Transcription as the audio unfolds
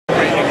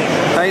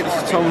Hey,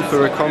 this is Tom for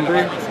Recombu.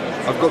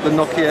 I've got the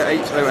Nokia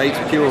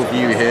 808 Pure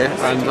View here,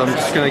 and I'm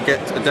just going to get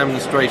a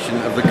demonstration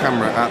of the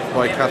camera app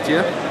by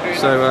Katja.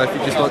 So if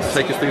you'd just like to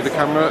take us through the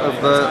camera of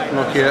the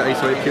Nokia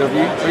 808 Pure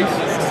View, please.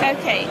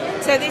 Okay,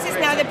 so this is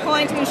now the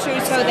point and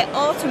shoot, so the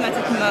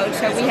automatic mode.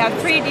 So we have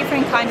three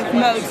different kind of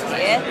modes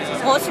here.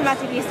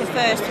 Automatic is the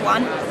first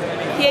one.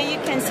 Here you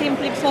can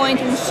simply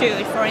point and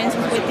shoot, for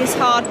instance with this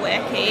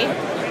hardware key.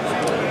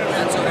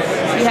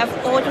 You have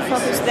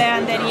autofocus there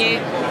and then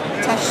you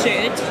touch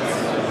shoot.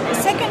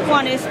 The second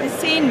one is the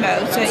scene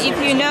mode, so if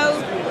you know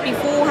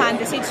beforehand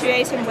the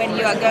situation when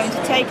you are going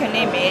to take an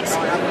image,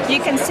 you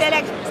can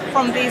select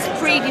from these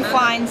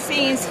predefined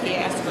scenes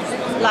here,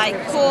 like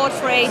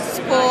portrait,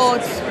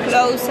 sports,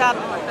 close-up,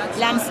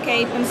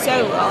 landscape and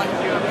so on.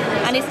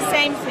 And it's the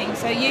same thing,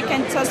 so you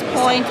can just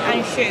point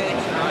and shoot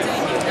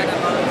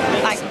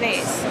like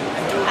this.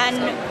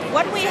 And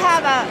what we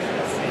have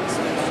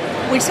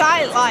which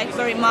I like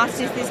very much,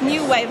 is this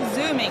new way of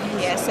zooming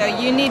here. So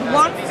you need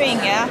one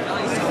finger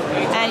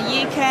and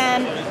you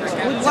can,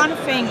 with one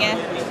finger,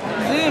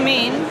 zoom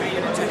in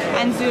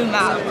and zoom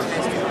out.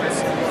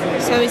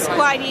 So it's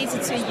quite easy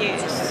to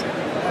use.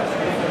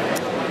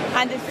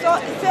 And the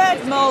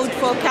third mode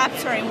for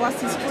capturing was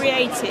this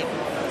creative.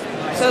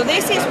 So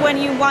this is when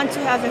you want to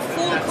have a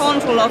full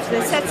control of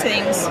the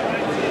settings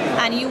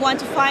and you want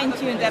to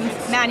fine-tune them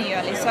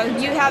manually. So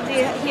you have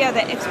here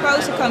the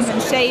exposure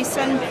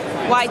compensation,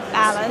 white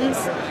balance,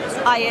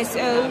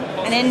 ISO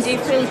and ND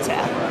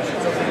filter.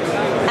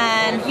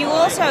 And you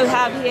also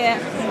have here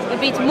a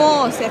bit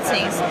more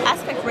settings,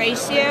 aspect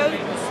ratio,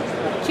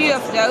 2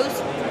 of those,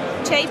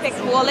 JPEG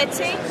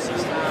quality,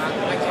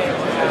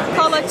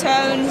 color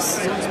tones,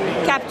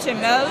 capture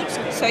mode,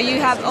 so you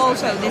have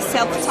also this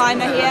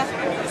self-timer here,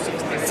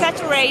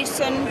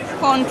 saturation,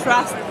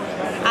 contrast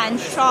and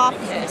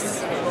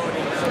sharpness.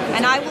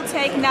 And I will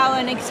take now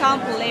an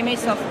example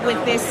image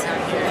with this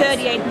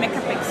 38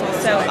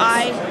 megapixels. So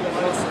I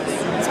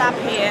tap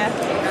here,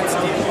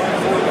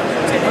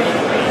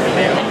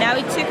 and now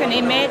it took an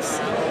image.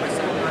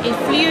 It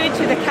flew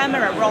to the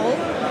camera roll.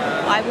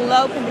 I will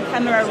open the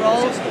camera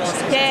roll.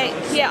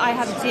 Here I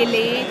have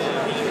delete,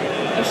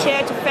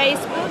 share to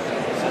Facebook,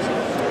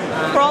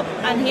 crop,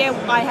 and here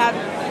I have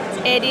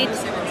edit,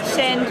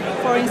 send,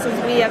 for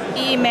instance we have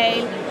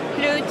email,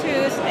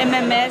 Bluetooth,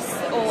 MMS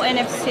or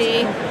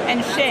NFC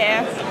and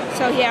share.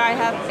 So here I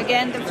have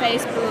again the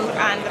Facebook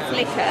and the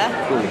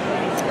Flickr. Cool.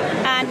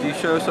 And could you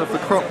show us off the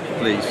crop,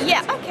 please?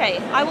 Yeah, okay,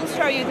 I will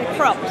show you the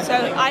crop. So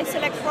I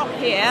select crop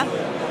here,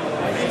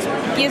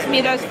 it gives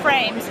me those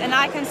frames, and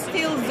I can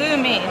still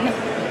zoom in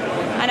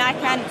and I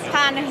can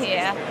pan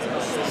here.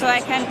 So I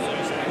can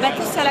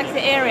better select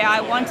the area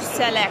I want to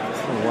select.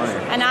 Oh, wow.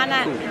 And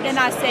then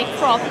I say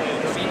crop,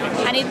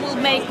 and it will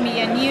make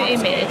me a new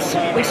image,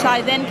 which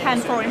I then can,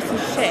 for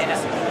instance, share.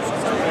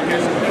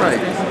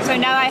 Great. So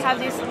now I have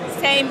these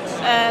same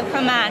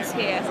commands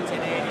here.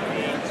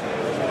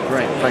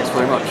 Great, thanks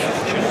very much.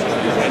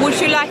 Would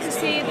you like to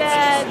see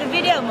the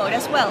video mode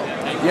as well?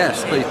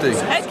 Yes, please do.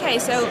 Okay,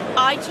 so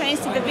I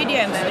changed to the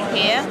video mode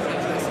here.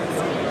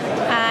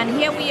 And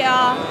here we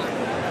are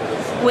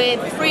with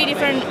 3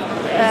 different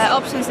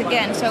options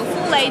again. So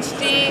Full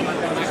HD,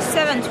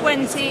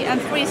 720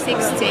 and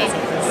 360.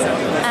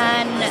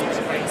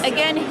 And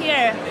again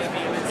here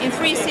in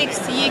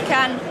 360 you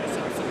can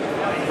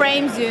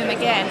frame zoom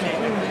again.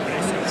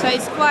 So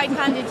it's quite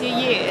handy to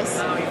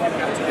use.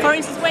 For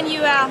instance, when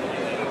you are,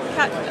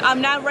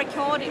 I'm now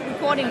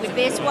recording with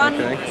this one,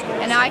 okay,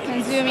 and I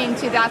can zoom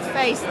into that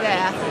face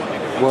there.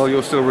 While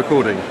you're still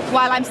recording?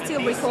 While I'm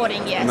still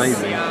recording, yes.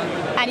 Amazing.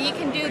 And you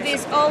can do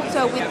this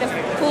also with the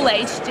Full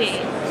HD.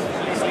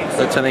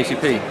 So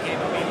 1080p?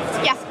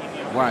 Yes.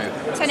 Wow.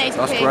 1080p.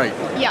 That's great.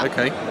 Yeah.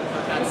 Okay.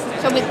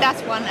 So with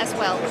that one as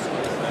well.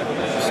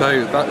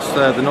 So that's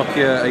the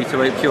Nokia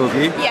 808 Pure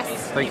View? Yes.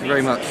 Thank you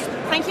very much.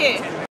 Thank you.